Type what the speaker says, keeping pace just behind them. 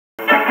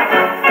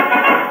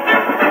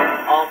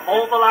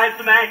all the lives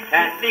a man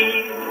can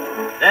lead.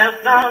 There's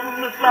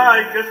none that's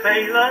like a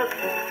sailor.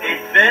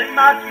 It's very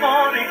much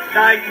more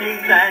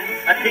exciting than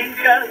a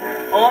tinker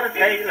or a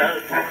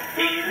tailor.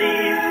 He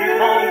leaves his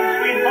home,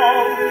 sweet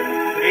home.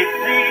 It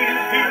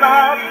seems he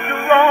loves to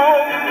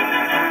roam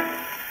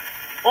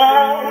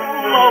all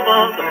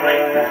over the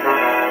place,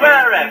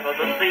 wherever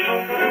the sea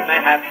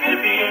may have to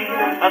be.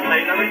 A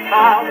sailor is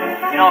found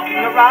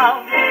knocking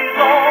around. He's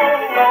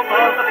all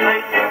over the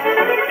place,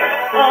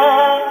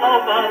 all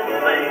over the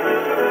place.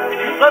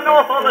 The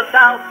north or the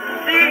south,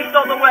 the east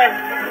or the west,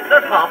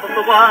 there's half of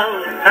the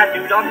world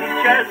tattooed on his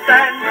chest,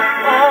 and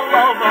all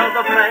over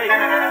the place,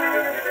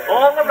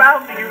 all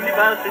around the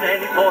universe in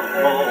any port of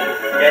call,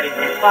 getting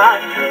his fun,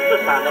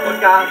 the sound of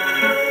a gun,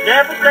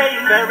 never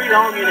staying very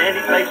long in any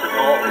place at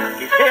all.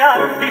 He's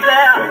here, he's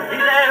there,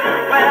 he's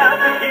everywhere,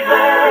 he's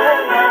all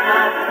over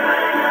the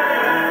place.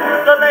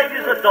 The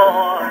ladies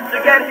adore to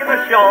get him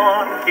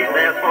ashore. He's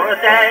there for a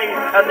day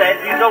and then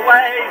he's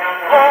away,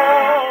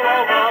 all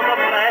over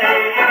the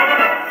place.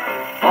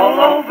 All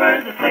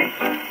over the place,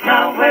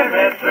 now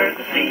wherever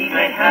the sea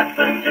may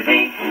happen to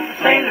be, the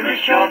sailor is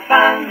sure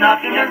found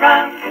knocking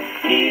around.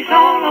 He's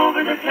all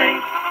over the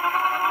place,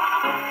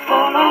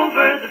 all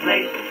over the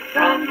place,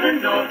 from the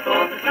north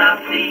or the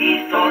south, the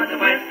east or the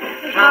west,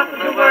 the top of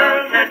the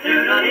world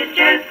tattooed on his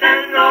chest,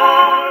 and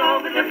all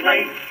over the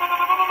place.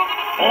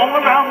 All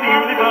around the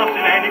universe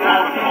in any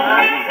port of call,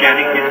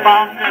 getting his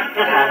fun,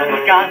 the sound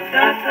of a gun,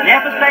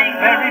 never staying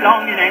very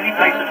long in any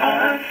place at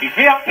all. He's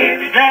here,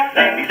 he's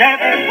there, he's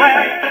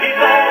everywhere, he's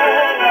all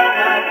over the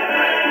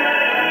place.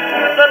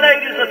 The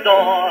ladies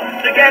adore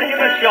to get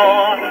him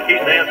ashore.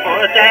 He's there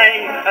for a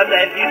day and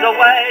then he's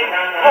away,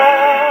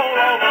 all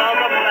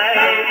over the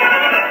place.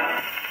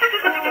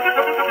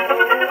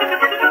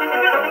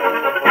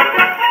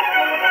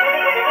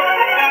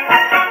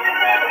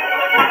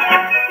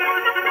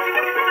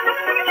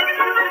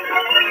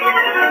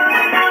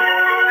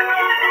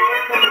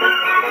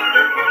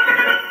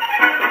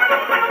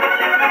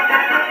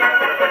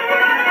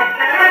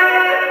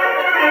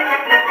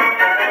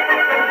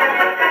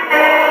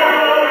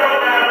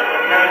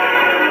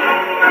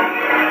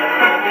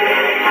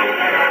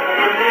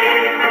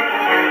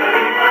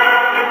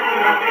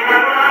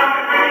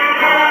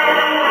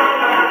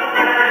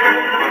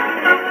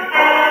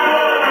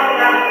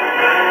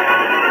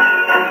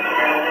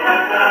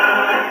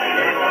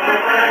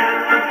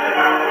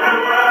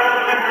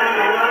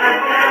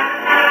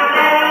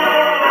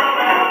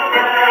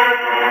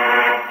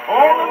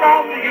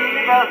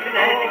 In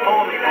any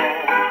port of call,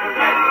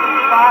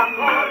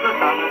 the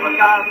sound of a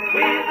gun,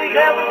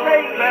 never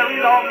stay very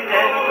long in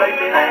any place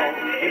at all.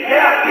 He's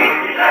here,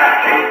 he's there,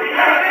 he's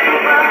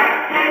everywhere,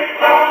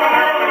 he's all